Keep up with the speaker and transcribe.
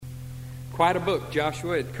Quite a book,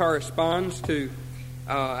 Joshua. It corresponds to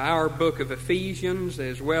our book of Ephesians,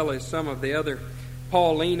 as well as some of the other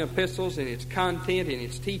Pauline epistles in its content and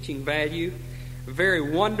its teaching value. A very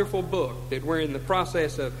wonderful book that we're in the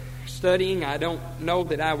process of studying. I don't know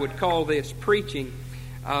that I would call this preaching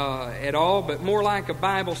at all, but more like a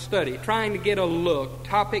Bible study, trying to get a look,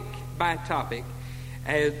 topic by topic,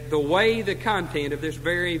 at the way the content of this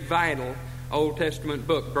very vital Old Testament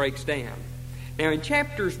book breaks down. Now, in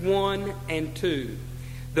chapters 1 and 2,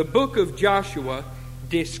 the book of Joshua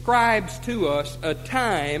describes to us a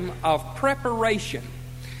time of preparation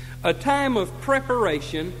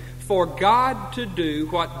for God to do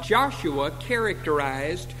what Joshua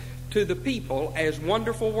characterized to the people as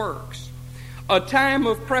wonderful works. A time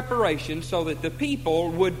of preparation so that the people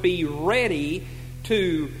would be ready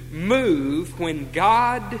to move when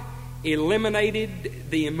God eliminated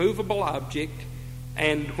the immovable object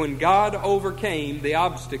and when God overcame the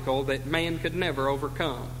obstacle that man could never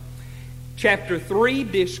overcome. Chapter 3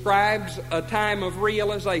 describes a time of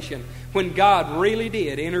realization when God really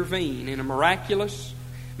did intervene in a miraculous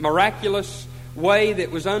way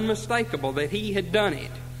that was unmistakable that He had done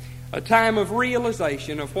it. A time of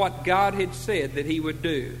realization of what God had said that He would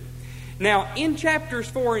do. Now, in chapters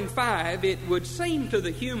 4 and 5, it would seem to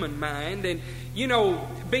the human mind, and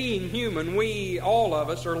being human, all of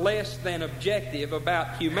us, are less than objective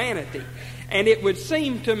about humanity. And it would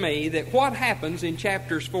seem to me that what happens in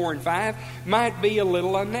chapters 4 and 5 might be a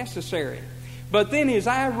little unnecessary. But then as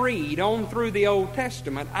I read on through the Old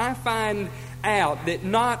Testament, I find out that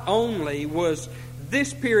not only was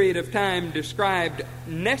this period of time described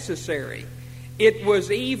necessary, it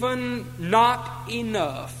was even not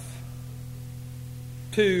enough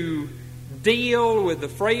to deal with the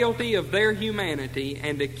frailty of their humanity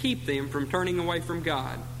and to keep them from turning away from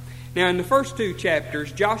God. Now, in the first 2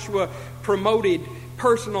 chapters, Joshua promoted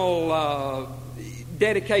personal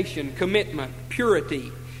dedication, commitment,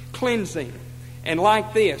 purity, cleansing, and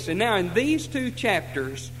like this. And now in these 2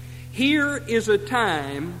 chapters, here is a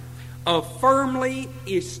time of firmly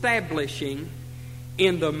establishing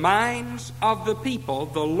in the minds of the people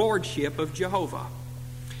the lordship of Jehovah.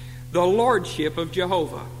 The lordship of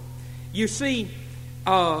Jehovah. You see,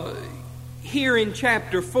 here in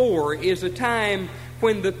chapter 4 is a time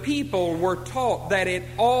when the people were taught that in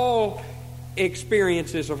all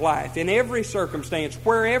experiences of life, in every circumstance,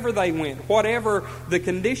 wherever they went, whatever the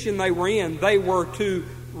condition they were in, they were to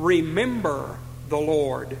remember the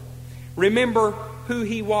Lord. Remember who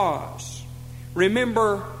He was.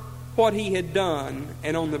 Remember what He had done,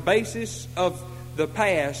 and on the basis of the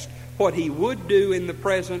past, what He would do in the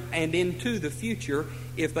present and into the future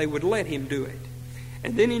if they would let Him do it.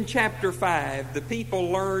 And then in chapter 5, the people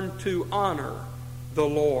learned to honor the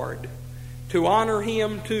Lord, to honor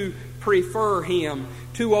Him, to prefer Him,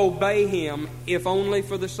 to obey Him, if only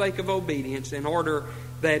for the sake of obedience, in order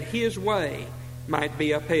that His way might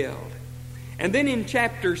be upheld. And then in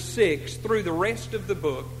chapter 6, through the rest of the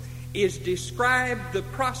book, is described the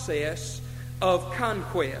process of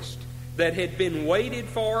conquest that had been waited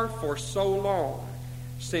for so long,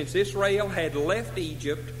 since Israel had left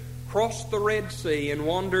Egypt, crossed the Red Sea, and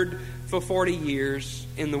wandered for 40 years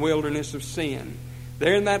in the wilderness of sin.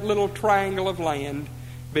 There in that little triangle of land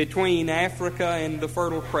between Africa and the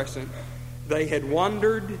Fertile Crescent, they had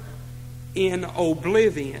wandered in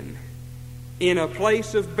oblivion, in a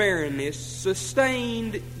place of barrenness,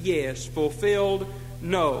 sustained, yes, fulfilled,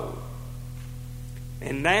 no.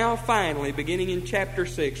 And now, finally, beginning in chapter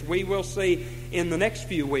 6, we will see in the next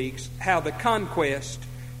few weeks how the conquest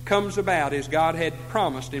comes about as God had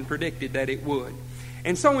promised and predicted that it would.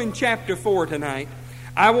 And so in chapter 4 tonight,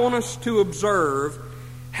 I want us to observe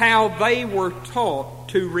how they were taught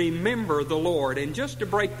to remember the Lord. And just to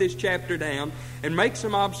break this chapter down and make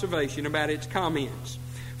some observation about its comments.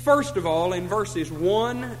 First of all, in verses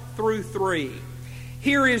 1 through 3,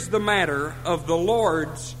 here is the matter of the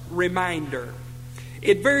Lord's reminder.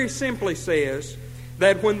 It very simply says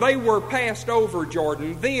that when they were passed over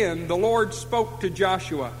Jordan, then the Lord spoke to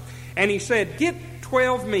Joshua, and He said, "Get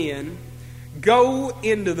 12 men, go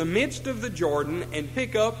into the midst of the Jordan, and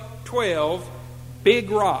pick up 12 big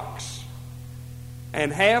rocks,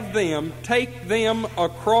 and have them take them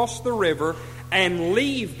across the river and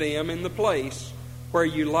leave them in the place where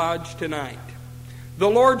you lodge tonight." The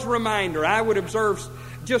Lord's reminder, I would observe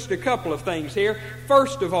just a couple of things here.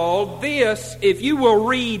 First of all, this, if you will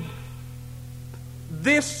read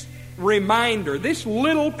this reminder, this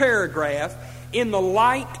little paragraph, in the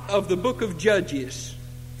light of the book of Judges,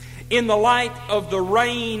 in the light of the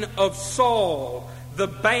reign of Saul, the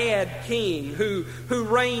bad king who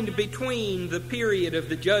reigned between the period of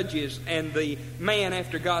the judges and the man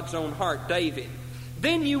after God's own heart, David,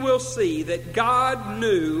 then you will see that God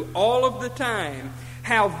knew all of the time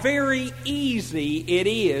how very easy it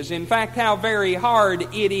is, in fact, how very hard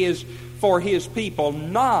it is for His people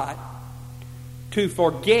not to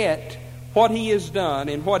forget what He has done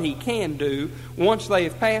and what He can do once they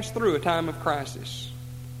have passed through a time of crisis.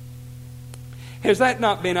 Has that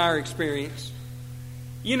not been our experience?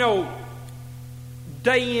 You know,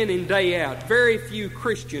 day in and day out, very few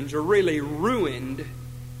Christians are really ruined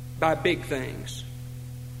by big things.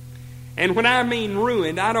 And when I mean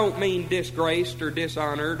ruined, I don't mean disgraced or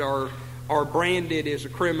dishonored or branded as a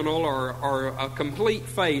criminal or a complete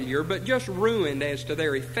failure, but just ruined as to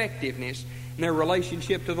their effectiveness and their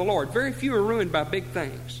relationship to the Lord. Very few are ruined by big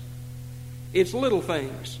things. It's little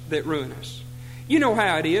things that ruin us. You know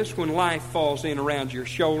how it is when life falls in around your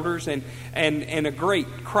shoulders and a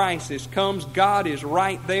great crisis comes. God is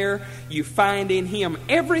right there. You find in Him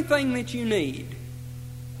everything that you need.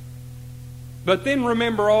 But then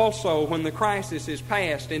remember also when the crisis is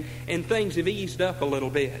past and things have eased up a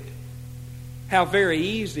little bit, how very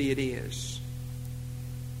easy it is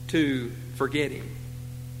to forget Him.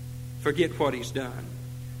 Forget what He's done.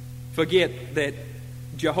 Forget that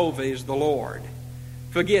Jehovah is the Lord.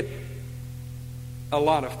 Forget a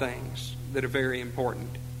lot of things that are very important.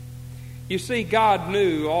 You see, God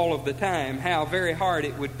knew all of the time how very hard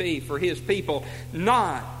it would be for His people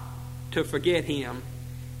not to forget Him.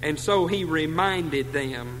 And so He reminded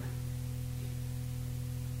them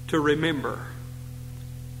to remember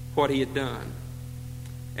what He had done.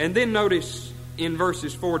 And then notice in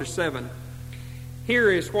verses 4 to 7, here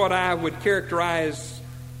is what I would characterize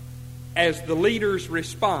as the leader's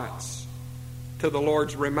response to the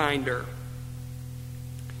Lord's reminder.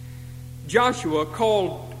 Joshua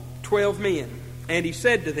called 12 men, and he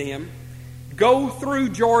said to them, "Go through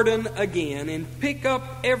Jordan again and pick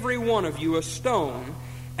up every one of you a stone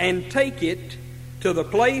and take it to the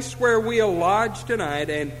place where we'll lodge tonight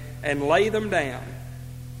and lay them down.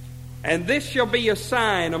 And this shall be a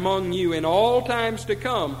sign among you in all times to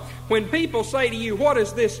come. When people say to you, 'What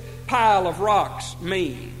does this pile of rocks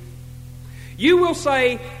mean?' you will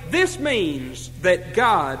say, 'This means that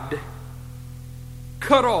God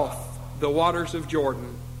cut off the waters of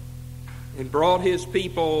Jordan and brought His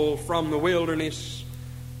people from the wilderness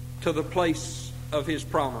to the place of His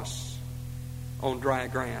promise on dry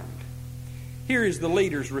ground.'" Here is the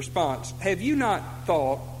leader's response. Have you not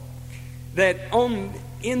thought that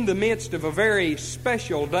in the midst of a very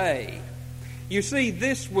special day, you see,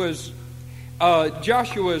 this was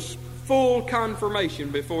Joshua's full confirmation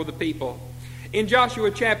before the people. In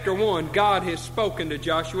Joshua chapter 1, God has spoken to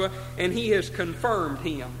Joshua and He has confirmed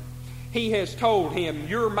him. He has told him,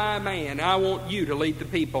 "You're my man. I want you to lead the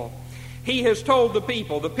people." He has told the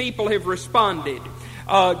people have responded.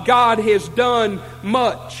 God has done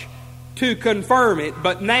much to confirm it,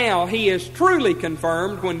 but now He is truly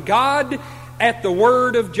confirmed when God, at the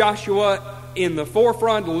word of Joshua in the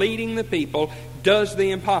forefront leading the people, does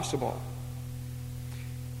the impossible.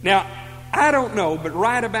 Now, I don't know, but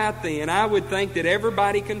right about then, I would think that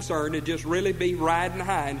everybody concerned would just really be riding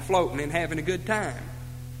high and floating and having a good time.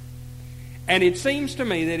 And it seems to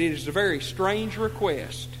me that it is a very strange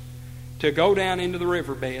request to go down into the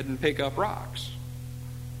riverbed and pick up rocks.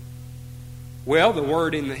 Well, the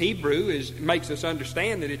word in the Hebrew makes us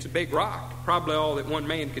understand that it's a big rock, probably all that one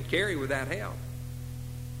man could carry without help.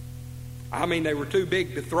 I mean, they were too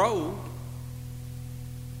big to throw.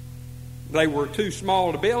 They were too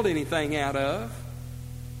small to build anything out of.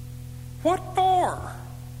 What for?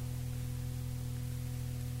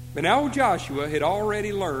 But now Joshua had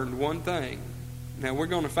already learned one thing. Now we're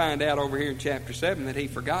going to find out over here in chapter 7 that he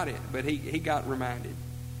forgot it, but he got reminded.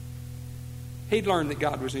 He'd learned that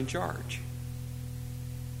God was in charge.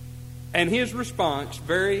 And his response,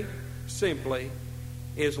 very simply,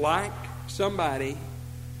 is like somebody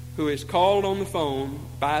who is called on the phone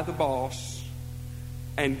by the boss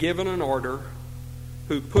and given an order,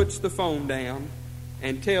 who puts the phone down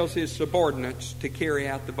and tells his subordinates to carry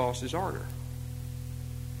out the boss's order.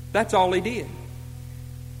 That's all he did.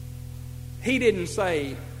 He didn't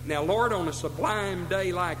say, "Now, Lord, on a sublime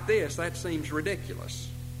day like this, that seems ridiculous."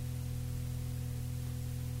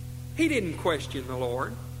 He didn't question the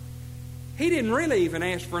Lord. He didn't really even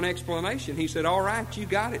ask for an explanation. He said, "All right, you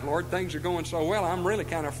got it, Lord. Things are going so well, I'm really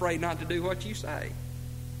kind of afraid not to do what you say."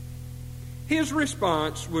 His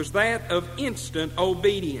response was that of instant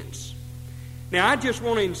obedience. Now, I just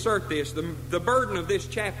want to insert this. The burden of this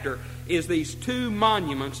chapter is these two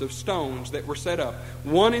monuments of stones that were set up,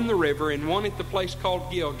 one in the river and one at the place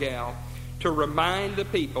called Gilgal, to remind the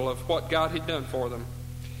people of what God had done for them.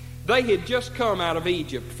 They had just come out of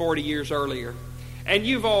Egypt 40 years earlier. And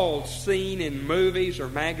you've all seen in movies or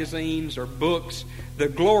magazines or books the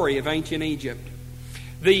glory of ancient Egypt.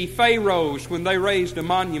 The pharaohs, when they raised a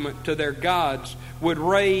monument to their gods, would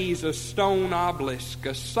raise a stone obelisk,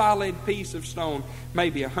 a solid piece of stone,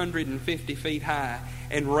 maybe 150 feet high,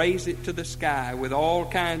 and raise it to the sky with all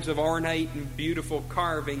kinds of ornate and beautiful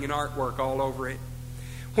carving and artwork all over it.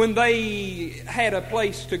 When they had a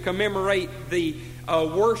place to commemorate the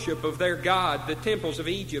worship of their God, the temples of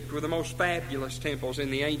Egypt were the most fabulous temples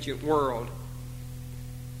in the ancient world.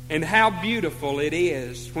 And how beautiful it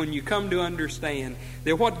is when you come to understand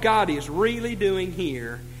that what God is really doing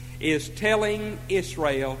here is telling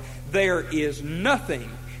Israel, there is nothing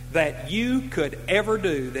that you could ever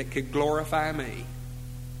do that could glorify me.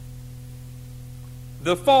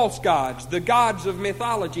 The false gods, the gods of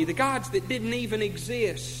mythology, the gods that didn't even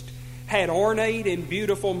exist, had ornate and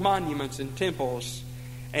beautiful monuments and temples.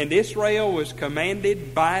 And Israel was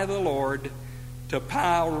commanded by the Lord to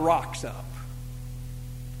pile rocks up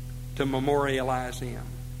to memorialize Him.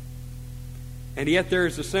 And yet there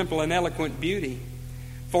is a simple and eloquent beauty.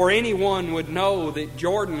 For anyone would know that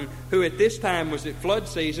Jordan, who at this time was at flood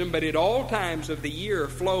season, but at all times of the year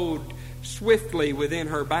flowed swiftly within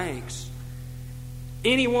her banks,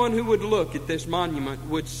 anyone who would look at this monument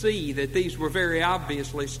would see that these were very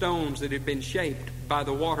obviously stones that had been shaped by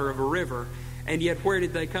the water of a river. And yet where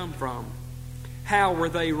did they come from? How were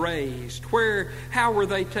they raised? How were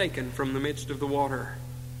they taken from the midst of the water?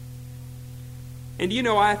 And you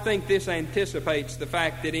know, I think this anticipates the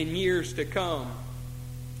fact that in years to come,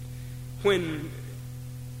 when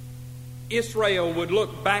Israel would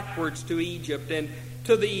look backwards to Egypt and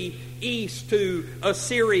to the east to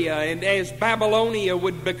Assyria, and as Babylonia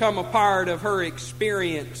would become a part of her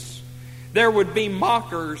experience, there would be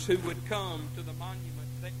mockers who would come to the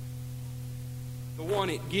monument, the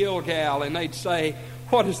one at Gilgal, and they'd say,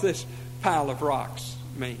 what does this pile of rocks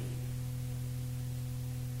mean?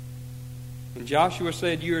 And Joshua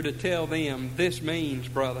said, you're to tell them, this means,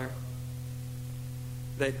 brother,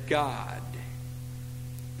 that God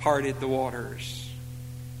parted the waters,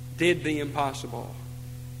 did the impossible,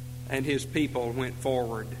 and His people went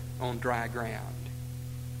forward on dry ground.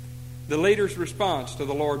 The leader's response to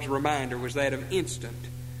the Lord's reminder was that of instant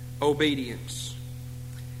obedience.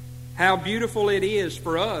 How beautiful it is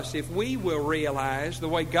for us if we will realize the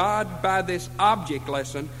way God, by this object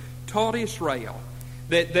lesson, taught Israel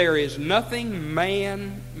that there is nothing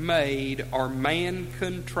man-made or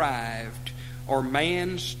man-contrived or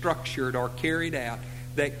man-structured or carried out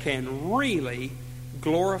that can really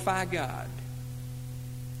glorify God.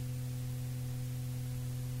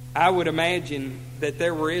 I would imagine that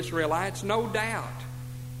there were Israelites, no doubt,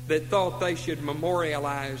 that thought they should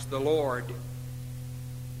memorialize the Lord.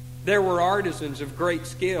 There were artisans of great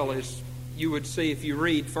skill, as you would see if you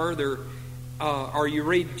read further, or you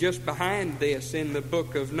read just behind this in the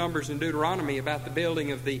book of Numbers and Deuteronomy about the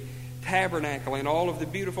building of the tabernacle and all of the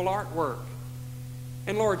beautiful artwork.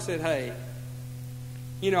 And the Lord said, hey,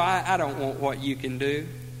 you know, I don't want what you can do.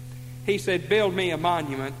 He said, build me a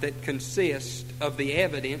monument that consists of the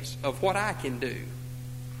evidence of what I can do.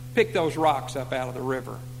 Pick those rocks up out of the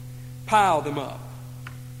river. Pile them up.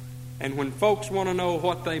 And when folks want to know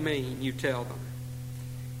what they mean, you tell them.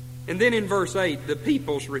 And then in verse 8, the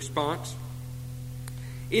people's response.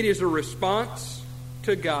 It is a response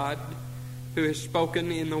to God who has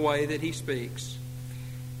spoken in the way that He speaks.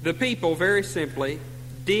 The people, very simply,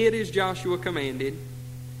 did as Joshua commanded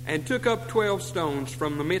and took up 12 stones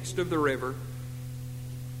from the midst of the river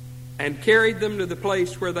and carried them to the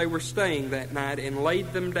place where they were staying that night and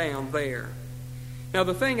laid them down there. Now,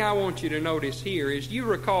 the thing I want you to notice here is you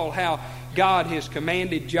recall how God has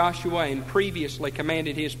commanded Joshua and previously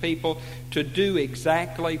commanded His people to do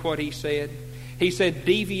exactly what He said. He said,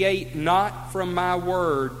 deviate not from my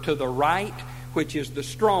word to the right, which is the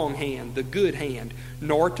strong hand, the good hand,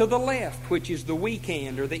 nor to the left, which is the weak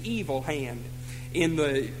hand or the evil hand, in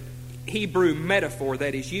the Hebrew metaphor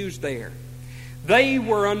that is used there. They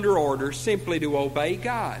were under order simply to obey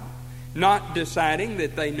God, not deciding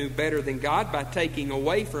that they knew better than God by taking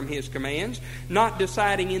away from His commands, not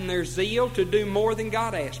deciding in their zeal to do more than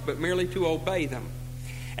God asked, but merely to obey them.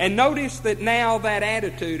 And notice that now that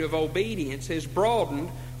attitude of obedience has broadened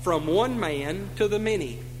from one man to the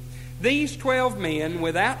many. These 12 men,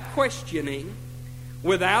 without questioning,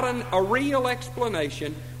 without a real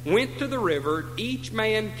explanation, went to the river, each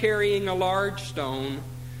man carrying a large stone,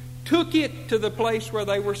 took it to the place where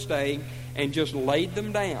they were staying, and just laid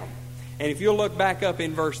them down. And if you'll look back up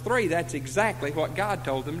in verse 3, that's exactly what God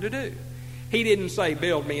told them to do. He didn't say,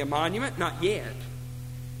 build me a monument, not yet.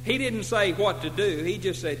 He didn't say what to do. He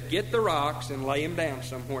just said, get the rocks and lay them down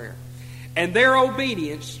somewhere. And their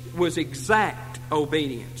obedience was exact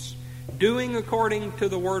obedience, doing according to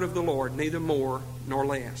the word of the Lord, neither more nor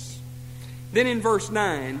less. Then in verse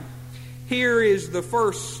 9, here is the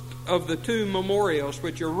first of the two memorials,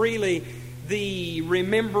 which are really the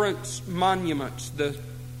remembrance monuments,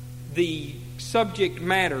 the subject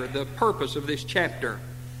matter, the purpose of this chapter.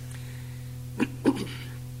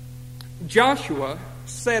 Joshua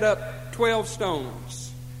set up 12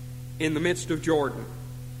 stones in the midst of Jordan,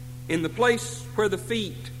 in the place where the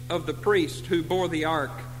feet of the priest who bore the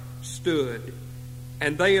ark stood,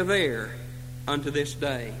 and they are there unto this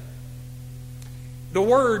day. The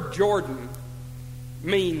word Jordan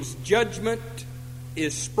means judgment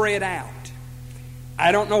is spread out.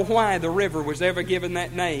 I don't know why the river was ever given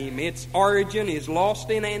that name. Its origin is lost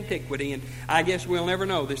in antiquity, and I guess we'll never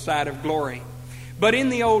know this side of glory. But in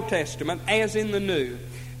the Old Testament, as in the New,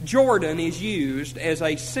 Jordan is used as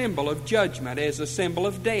a symbol of judgment, as a symbol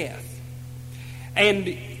of death.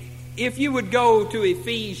 And if you would go to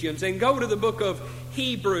Ephesians and go to the book of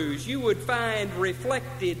Hebrews, you would find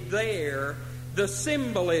reflected there the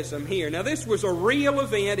symbolism here. Now, this was a real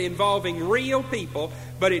event involving real people,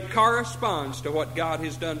 but it corresponds to what God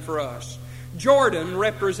has done for us. Jordan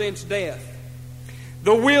represents death.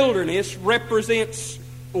 The wilderness represents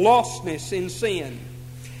lostness in sin.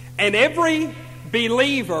 And every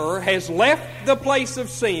believer has left the place of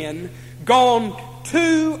sin, gone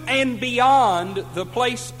to and beyond the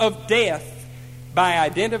place of death by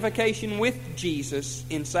identification with Jesus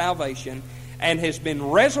in salvation, and has been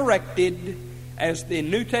resurrected, as the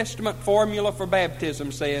New Testament formula for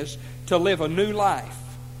baptism says, to live a new life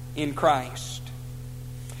in Christ.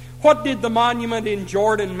 What did the monument in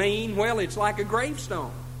Jordan mean? Well, it's like a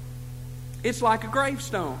gravestone. It's like a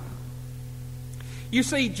gravestone. You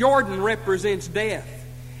see, Jordan represents death.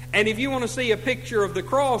 And if you want to see a picture of the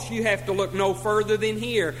cross, you have to look no further than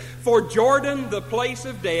here. For Jordan, the place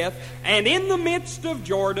of death, and in the midst of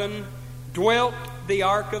Jordan dwelt the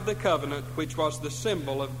Ark of the Covenant, which was the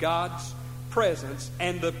symbol of God's presence.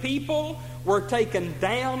 And the people were taken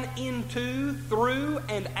down into, through,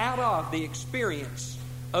 and out of the experience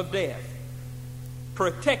of death,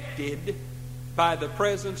 protected by the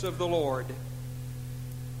presence of the Lord.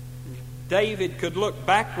 David could look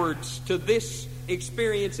backwards to this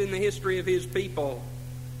experience in the history of his people,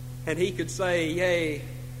 and he could say, yea,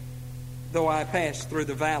 though I pass through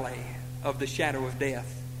the valley of the shadow of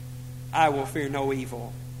death, I will fear no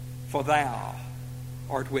evil, for thou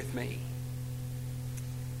art with me.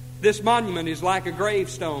 This monument is like a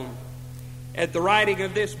gravestone. At the writing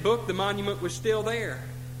of this book, the monument was still there.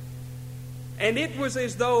 And it was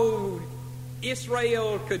as though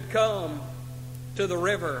Israel could come to the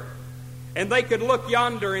river, and they could look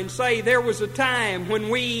yonder and say, there was a time when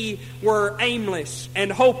we were aimless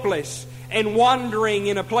and hopeless and wandering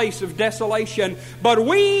in a place of desolation, but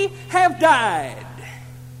we have died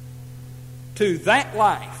to that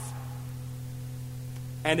life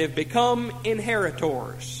and have become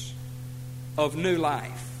inheritors of new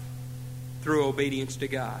life through obedience to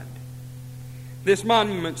God. This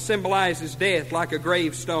monument symbolizes death like a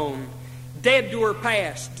gravestone. Dead to her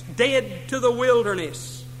past, dead to the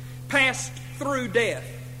wilderness, passed through death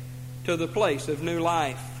to the place of new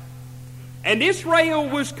life. And Israel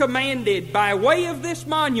was commanded by way of this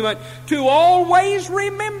monument to always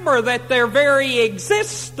remember that their very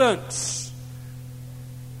existence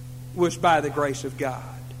was by the grace of God.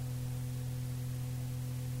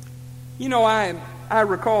 You know, I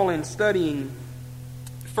recall in studying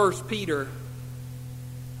 1 Peter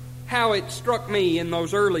how it struck me in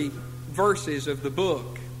those early verses of the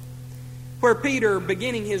book, where Peter,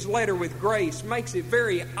 beginning his letter with grace, makes it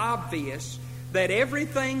very obvious that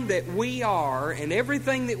everything that we are and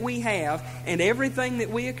everything that we have and everything that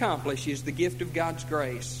we accomplish is the gift of God's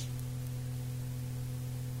grace.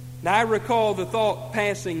 Now, I recall the thought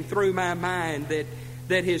passing through my mind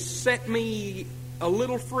that has set me a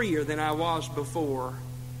little freer than I was before.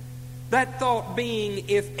 That thought being,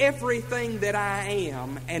 if everything that I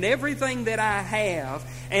am and everything that I have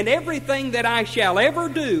and everything that I shall ever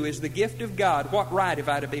do is the gift of God, what right have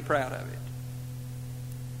I to be proud of it?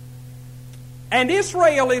 And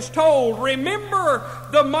Israel is told, remember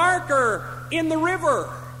the marker in the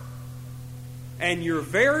river, and your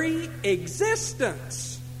very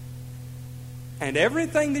existence and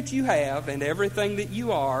everything that you have and everything that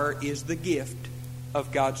you are is the gift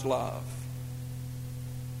of God's love.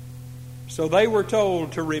 So they were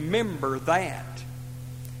told to remember that.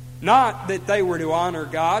 Not that they were to honor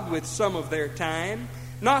God with some of their time,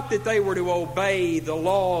 Not that they were to obey the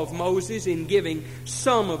law of Moses in giving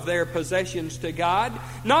some of their possessions to God.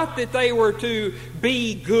 Not that they were to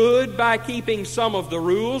be good by keeping some of the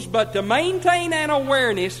rules, but to maintain an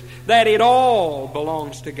awareness that it all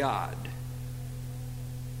belongs to God.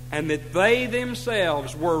 And that they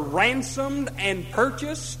themselves were ransomed and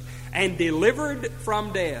purchased and delivered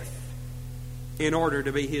from death in order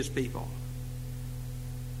to be His people.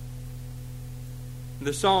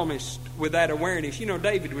 The psalmist, with that awareness,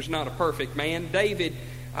 David was not a perfect man. David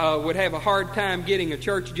would have a hard time getting a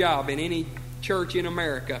church job in any church in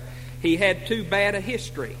America. He had too bad a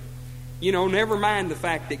history. Never mind the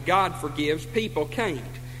fact that God forgives, people can't.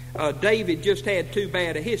 David just had too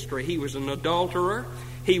bad a history. He was an adulterer.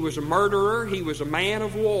 He was a murderer. He was a man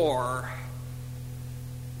of war.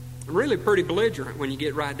 Really pretty belligerent when you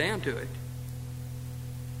get right down to it.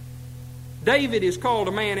 David is called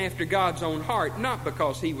a man after God's own heart, not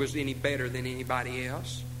because he was any better than anybody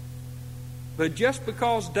else, but just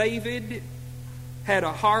because David had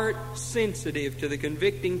a heart sensitive to the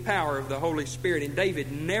convicting power of the Holy Spirit, and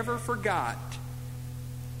David never forgot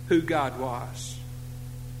who God was.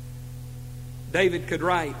 David could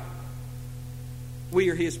write, "We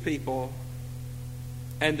are His people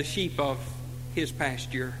and the sheep of His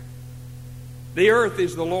pasture. The earth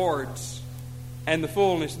is the Lord's, and the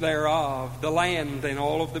fullness thereof, the land and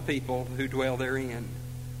all of the people who dwell therein."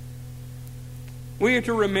 We are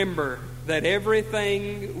to remember that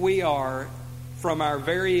everything we are, from our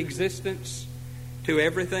very existence to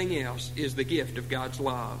everything else, is the gift of God's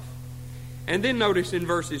love. And then notice in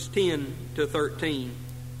verses 10 to 13,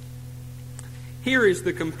 here is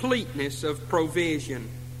the completeness of provision.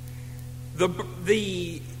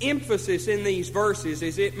 The emphasis in these verses,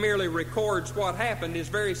 as it merely records what happened, is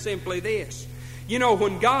very simply this.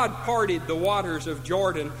 When God parted the waters of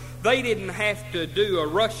Jordan, they didn't have to do a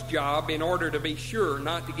rush job in order to be sure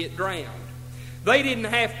not to get drowned. They didn't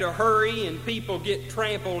have to hurry and people get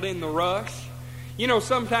trampled in the rush.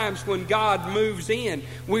 Sometimes when God moves in,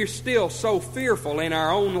 we're still so fearful in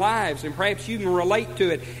our own lives, and perhaps you can relate to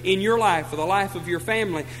it in your life or the life of your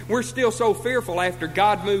family. We're still so fearful after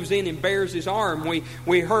God moves in and bears His arm,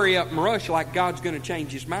 we hurry up and rush like God's going to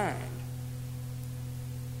change His mind.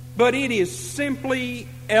 But it is simply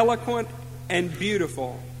eloquent and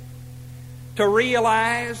beautiful to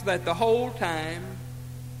realize that the whole time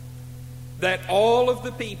that all of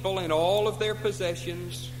the people and all of their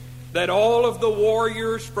possessions, that all of the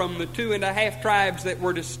warriors from the 2.5 tribes that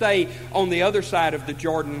were to stay on the other side of the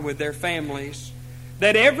Jordan with their families,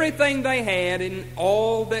 that everything they had and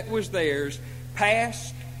all that was theirs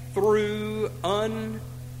passed through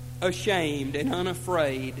unashamed and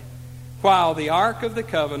unafraid, while the Ark of the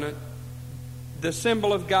Covenant, the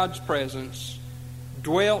symbol of God's presence,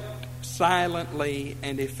 dwelt silently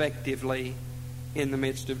and effectively in the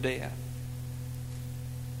midst of death.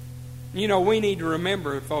 We need to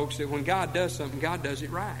remember, folks, that when God does something, God does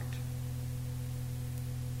it right.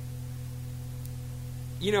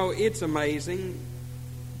 It's amazing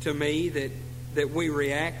to me that we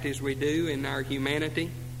react as we do in our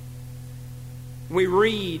humanity. We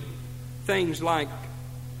read things like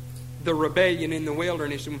the rebellion in the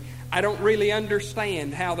wilderness, and I don't really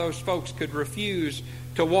understand how those folks could refuse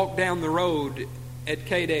to walk down the road at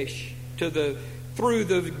Kadesh through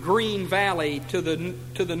the green valley to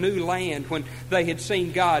the new land when they had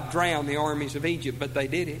seen God drown the armies of Egypt, but they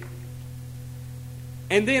did it.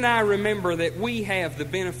 And then I remember that we have the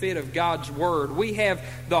benefit of God's Word. We have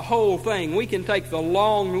the whole thing. We can take the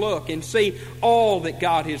long look and see all that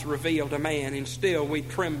God has revealed to man, and still we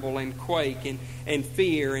tremble and quake and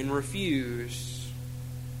fear and refuse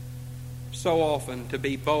so often to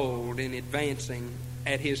be bold in advancing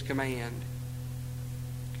at His command.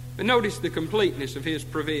 But notice the completeness of His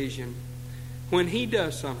provision. When He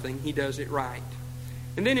does something, He does it right.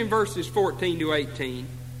 And then in verses 14 to 18,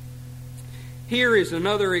 here is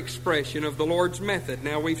another expression of the Lord's method.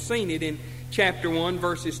 Now, we've seen it in chapter 1,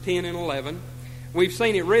 verses 10 and 11. We've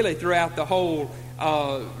seen it really throughout the whole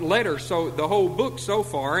letter, so the whole book so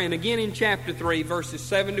far. And again in chapter 3, verses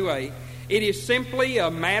 7 to 8. It is simply a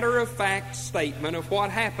matter-of-fact statement of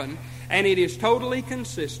what happened, and it is totally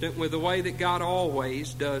consistent with the way that God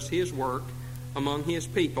always does His work among His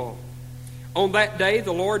people. On that day,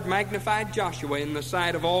 the Lord magnified Joshua in the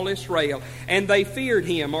sight of all Israel, and they feared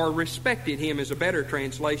him, or respected him is a better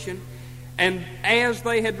translation, and as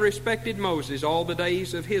they had respected Moses all the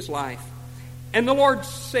days of his life. And the Lord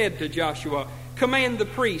said to Joshua, "Command the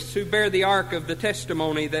priests who bear the ark of the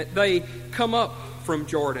testimony that they come up from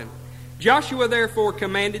Jordan." Joshua therefore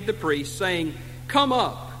commanded the priests, saying, "Come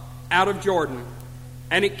up out of Jordan."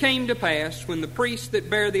 And it came to pass, when the priests that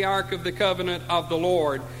bear the ark of the covenant of the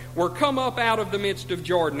Lord were come up out of the midst of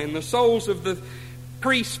Jordan, and the soles of the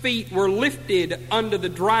priests' feet were lifted unto the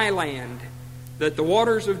dry land, that the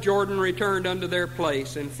waters of Jordan returned unto their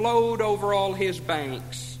place, and flowed over all his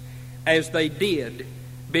banks, as they did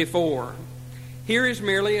before. Here is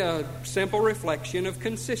merely a simple reflection of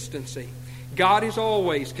consistency. God is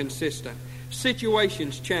always consistent.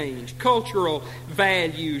 Situations change. Cultural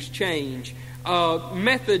values change.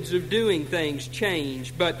 Methods of doing things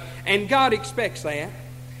change. And God expects that.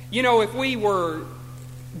 You know, if we were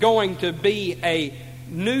going to be a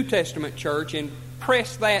New Testament church and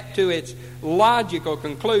press that to its logical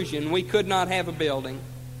conclusion, we could not have a building.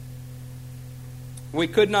 We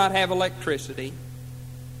could not have electricity.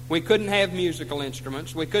 We couldn't have musical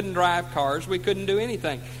instruments. We couldn't drive cars. We couldn't do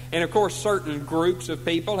anything. And of course, certain groups of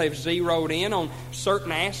people have zeroed in on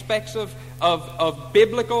certain aspects of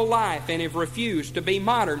biblical life and have refused to be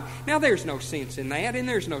modern. Now, there's no sense in that, and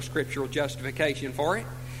there's no scriptural justification for it.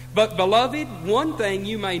 But, beloved, one thing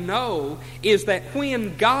you may know is that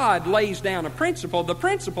when God lays down a principle, the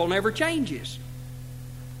principle never changes.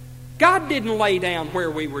 God didn't lay down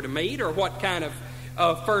where we were to meet or what kind of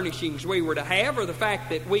furnishings we were to have, or the fact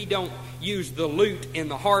that we don't use the lute and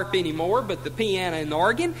the harp anymore, but the piano and the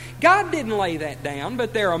organ. God didn't lay that down,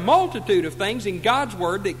 but there are a multitude of things in God's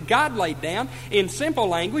Word that God laid down in simple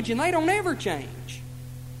language, and they don't ever change.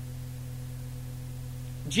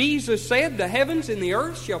 Jesus said, "The heavens and the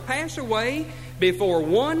earth shall pass away before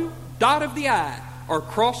one dot of the I or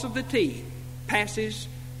cross of the T passes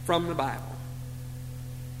from the Bible."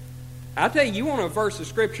 I tell you, you want a verse of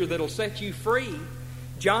Scripture that'll set you free.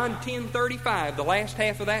 John 10:35, the last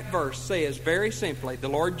half of that verse says very simply, the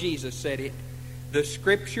Lord Jesus said it, "The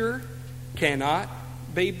Scripture cannot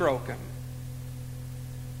be broken."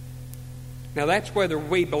 Now that's whether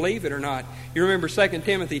we believe it or not. You remember 2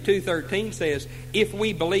 Timothy 2:13 says, "If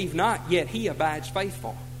we believe not, yet he abides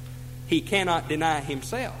faithful. He cannot deny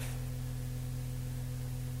himself."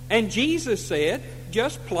 And Jesus said,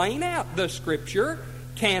 just plain out, the Scripture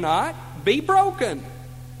cannot be broken.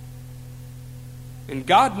 And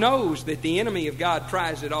God knows that the enemy of God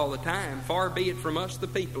tries it all the time. Far be it from us, the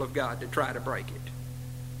people of God, to try to break it.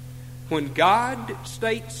 When God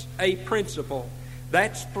states a principle,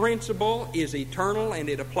 that principle is eternal and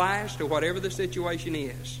it applies to whatever the situation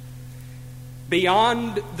is.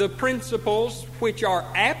 Beyond the principles which are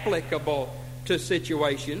applicable to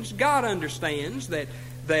situations, God understands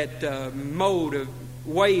that mode of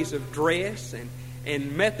ways of dress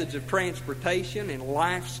and methods of transportation and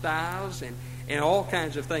lifestyles and all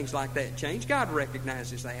kinds of things like that change. God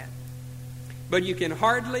recognizes that. But you can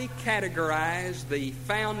hardly categorize the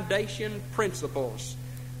foundation principles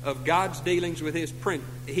of God's dealings with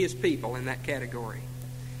His people in that category.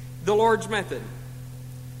 The Lord's method,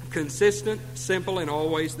 consistent, simple, and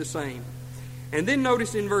always the same. And then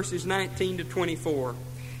notice in verses 19 to 24,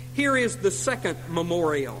 here is the second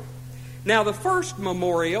memorial. Now the first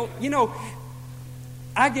memorial,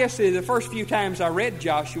 I guess the first few times I read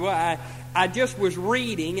Joshua, I just was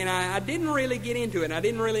reading and I didn't really get into it. I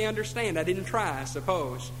didn't really understand. I didn't try, I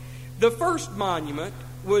suppose. The first monument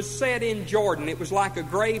was set in Jordan. It was like a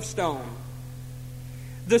gravestone.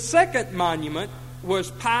 The second monument was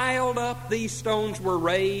piled up. These stones were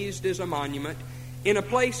raised as a monument in a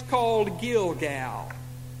place called Gilgal.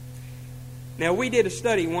 Now, we did a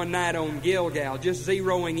study one night on Gilgal, just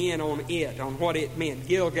zeroing in on it, on what it meant.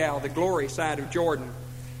 Gilgal, the glory side of Jordan.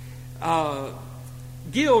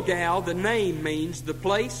 Gilgal, the name means the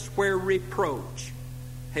place where reproach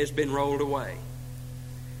has been rolled away.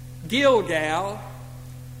 Gilgal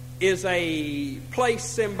is a place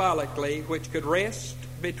symbolically which could rest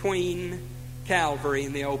between Calvary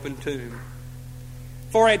and the open tomb.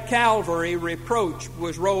 For at Calvary, reproach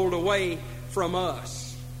was rolled away from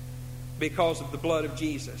us because of the blood of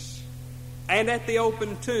Jesus. And at the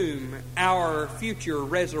open tomb, our future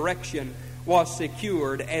resurrection was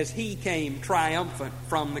secured as He came triumphant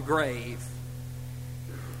from the grave.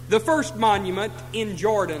 The first monument in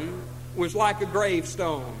Jordan was like a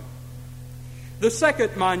gravestone. The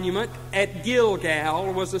second monument at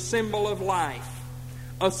Gilgal was a symbol of life,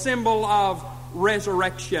 a symbol of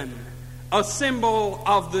resurrection, a symbol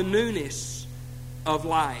of the newness of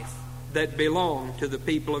life that belonged to the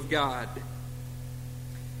people of God.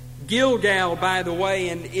 Gilgal, by the way,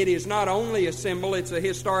 and it is not only a symbol, it's a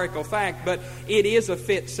historical fact, but it is a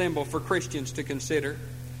fit symbol for Christians to consider.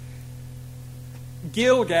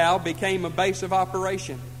 Gilgal became a base of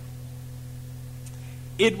operation.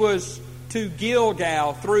 It was to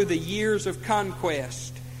Gilgal through the years of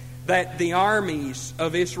conquest that the armies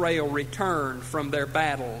of Israel returned from their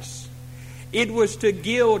battles. It was to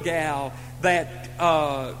Gilgal that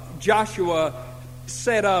Joshua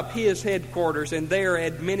set up his headquarters and there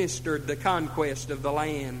administered the conquest of the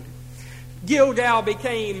land. Gilgal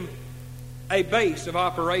became a base of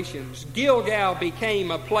operations. Gilgal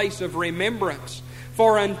became a place of remembrance.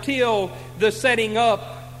 For until the setting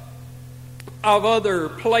up of other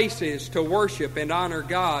places to worship and honor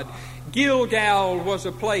God, Gilgal was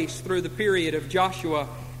a place through the period of Joshua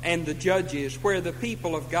and the judges where the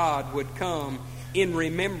people of God would come in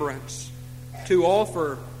remembrance to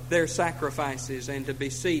offer their sacrifices and to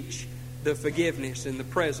beseech the forgiveness and the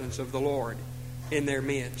presence of the Lord in their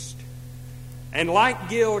midst. And like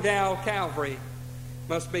Gilgal, Calvary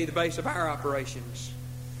must be the base of our operations.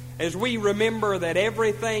 As we remember that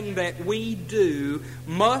everything that we do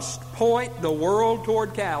must point the world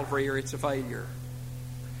toward Calvary or it's a failure.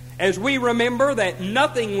 As we remember that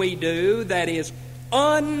nothing we do that is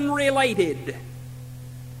unrelated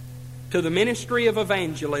to the ministry of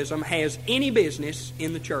evangelism has any business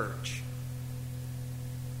in the church.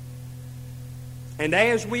 And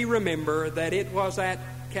as we remember that it was at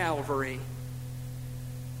Calvary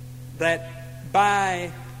that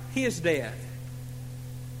by His death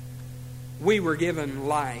we were given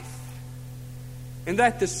life, and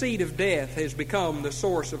that the seed of death has become the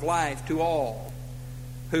source of life to all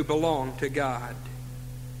who belong to God.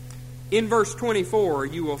 In verse 24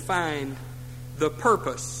 you will find the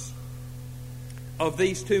purpose of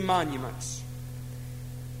these two monuments.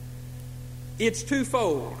 It's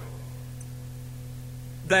twofold: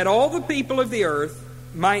 that all the people of the earth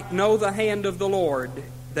might know the hand of the Lord,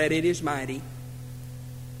 that it is mighty,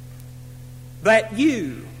 that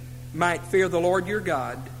you might fear the Lord your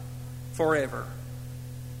God forever.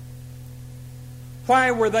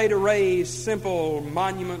 Why were they to raise simple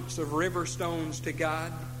monuments of river stones to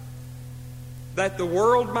God? That the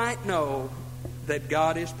world might know that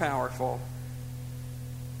God is powerful,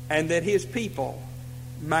 and that His people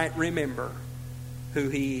might remember who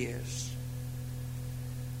He is.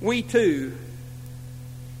 We too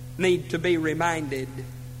need to be reminded,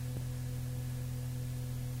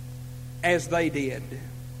 as they did,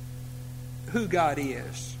 who God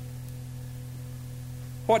is,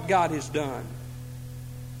 what God has done,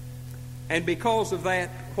 and because of that,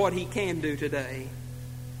 what He can do today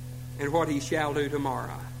and what He shall do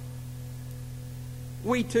tomorrow.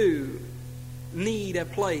 We too need a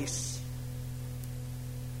place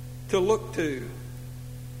to look to,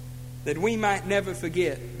 that we might never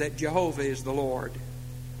forget that Jehovah is the Lord,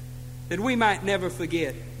 that we might never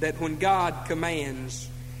forget that when God commands,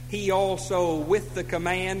 He also, with the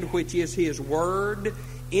command which is His Word,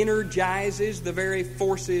 energizes the very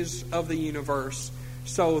forces of the universe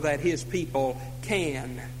so that His people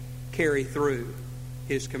can carry through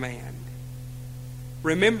His command.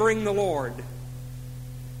 Remembering the Lord,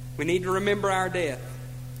 we need to remember our death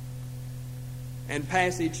and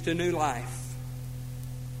passage to new life,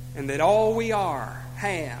 and that all we are,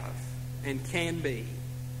 have, and can be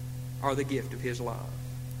are the gift of His love.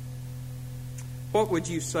 What would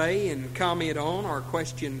you say and comment on our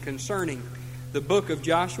question concerning the book of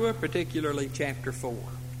Joshua, particularly chapter 4?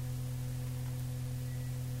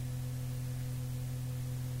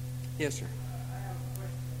 Yes, sir. I have a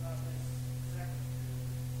question about this second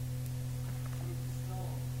group of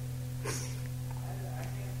stones. I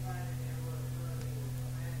can't find it anywhere where they were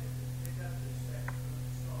commanded to pick up this second group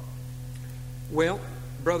of stones. Well,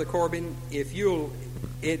 Brother Corbin, if you'll,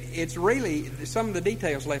 it's really some of the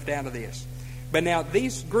details left out of this. But now,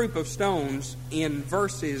 these group of stones in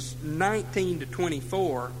verses 19 to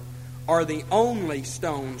 24 are the only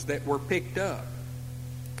stones that were picked up.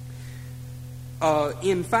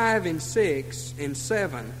 In 5 and 6 and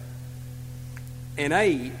 7 and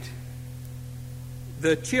 8,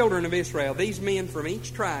 the children of Israel, these men from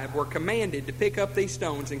each tribe, were commanded to pick up these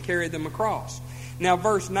stones and carry them across. Now,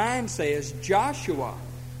 verse 9 says, Joshua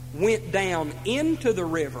went down into the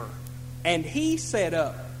river, and he set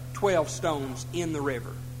up 12 stones in the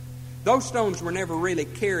river. Those stones were never really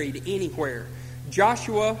carried anywhere.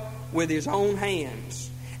 Joshua with his own hands.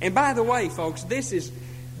 And by the way, folks, this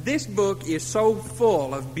book is so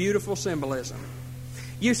full of beautiful symbolism.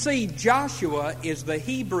 You see, Joshua is the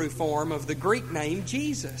Hebrew form of the Greek name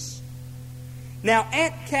Jesus. Now,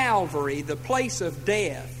 at Calvary, the place of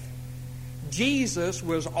death, Jesus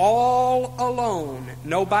was all alone.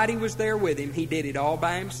 Nobody was there with Him. He did it all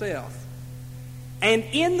by Himself. And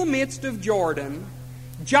in the midst of Jordan,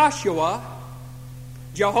 Joshua,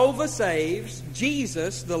 Jehovah saves,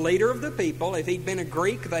 Jesus, the leader of the people, if he'd been a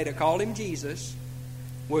Greek, they'd have called him Jesus,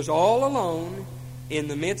 was all alone in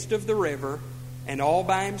the midst of the river, and all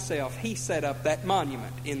by himself, he set up that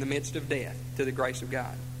monument in the midst of death to the grace of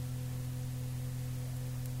God.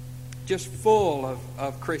 just full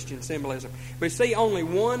of Christian symbolism. But see, only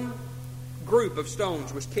one group of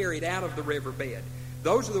stones was carried out of the riverbed.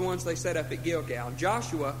 Those are the ones they set up at Gilgal.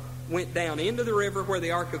 Joshua went down into the river where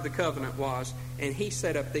the Ark of the Covenant was, and he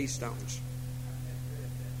set up these stones.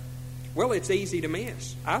 Well, it's easy to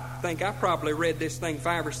miss. I think I probably read this thing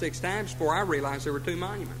 5 or 6 times before I realized there were 2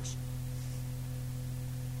 monuments.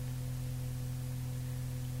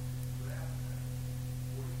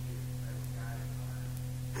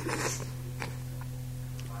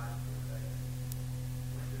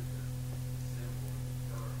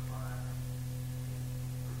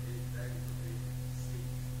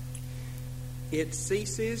 It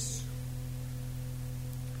ceases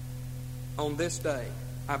on this day,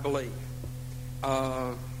 I believe.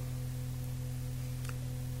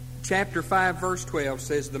 Chapter 5, verse 12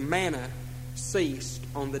 says the manna ceased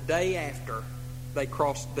on the day after they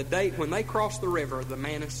crossed. The day when they crossed the river, the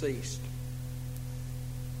manna ceased.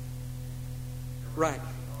 Right.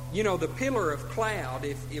 You know, the pillar of cloud,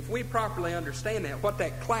 if we properly understand that, what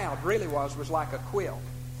that cloud really was like a quilt.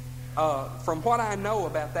 From what I know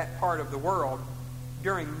about that part of the world,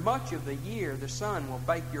 during much of the year, the sun will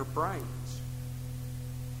bake your brains.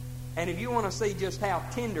 And if you want to see just how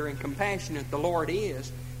tender and compassionate the Lord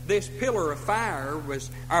is, this pillar of fire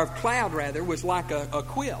cloud was like a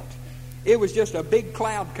quilt. It was just a big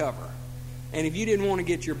cloud cover. And if you didn't want to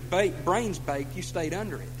get your brains baked, you stayed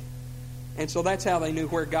under it. And so that's how they knew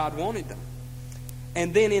where God wanted them.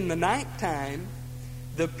 And then in the nighttime,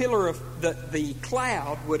 the pillar of the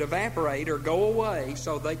cloud would evaporate or go away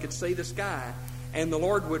so they could see the sky. And the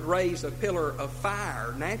Lord would raise a pillar of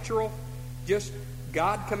fire, natural, just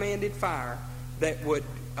God-commanded fire that would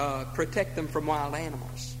protect them from wild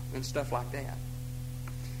animals and stuff like that.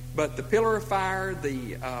 But the pillar of fire,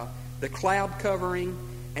 the cloud covering,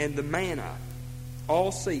 and the manna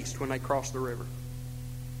all ceased when they crossed the river.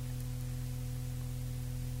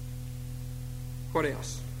 What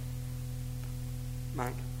else?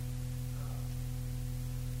 Mike?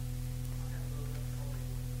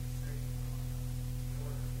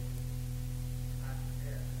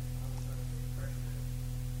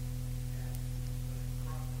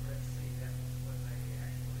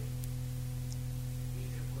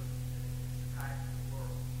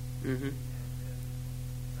 Mm-hmm.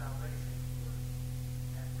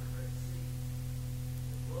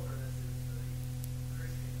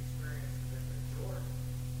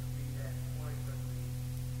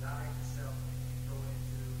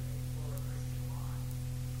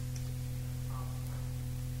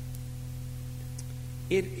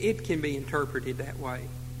 It can be interpreted that way.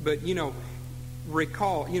 But,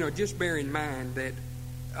 recall, just bear in mind that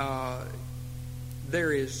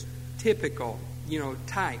there is typical,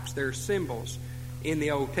 types, there are symbols in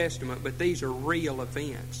the Old Testament, but these are real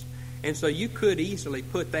events. And so you could easily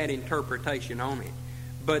put that interpretation on it.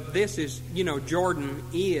 But this is, Jordan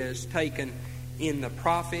is taken in the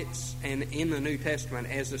prophets and in the New Testament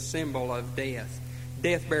as a symbol of death,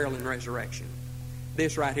 burial, and resurrection.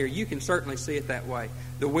 This right here, you can certainly see it that way.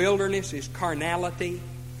 The wilderness is carnality.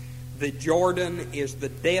 The Jordan is the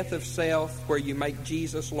death of self, where you make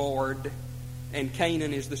Jesus Lord. And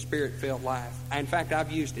Canaan is the Spirit-filled life. In fact, I've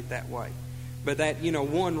used it that way. But that,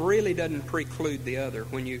 one really doesn't preclude the other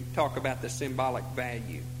when you talk about the symbolic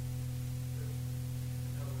value.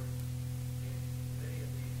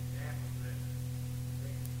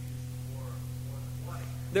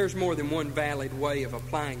 There's more than one valid way of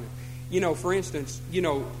applying them. For instance,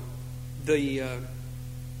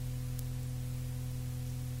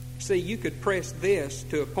 see, you could press this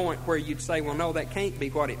to a point where you'd say, well, no, that can't be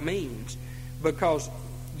what it means. Because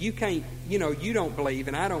you can't, you don't believe,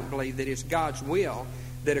 and I don't believe, that it's God's will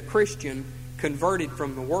that a Christian converted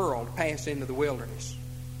from the world pass into the wilderness.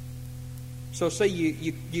 So see,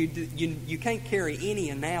 you can't carry any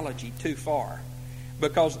analogy too far.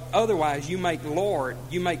 Because otherwise you make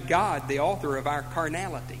God the author of our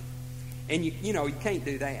carnality. And you can't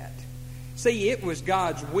do that. See, it was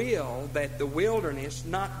God's will that the wilderness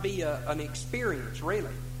not be an experience,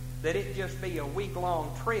 really. That it just be a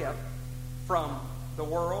week-long trip from the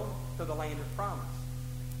world to the land of promise.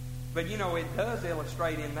 But, it does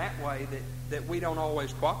illustrate in that way that we don't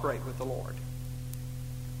always cooperate with the Lord.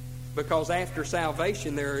 Because after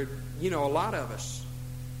salvation, there are, a lot of us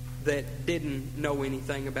that didn't know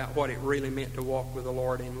anything about what it really meant to walk with the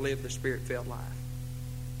Lord and live the Spirit-filled life.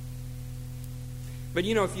 But,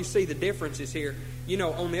 if you see the differences here,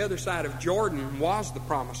 on the other side of Jordan was the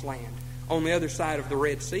promised land. On the other side of the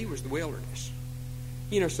Red Sea was the wilderness.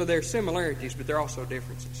 So there are similarities, but there are also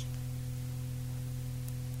differences.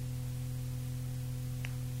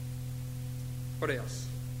 What else?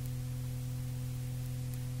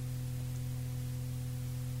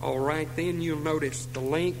 All right, then you'll notice the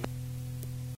length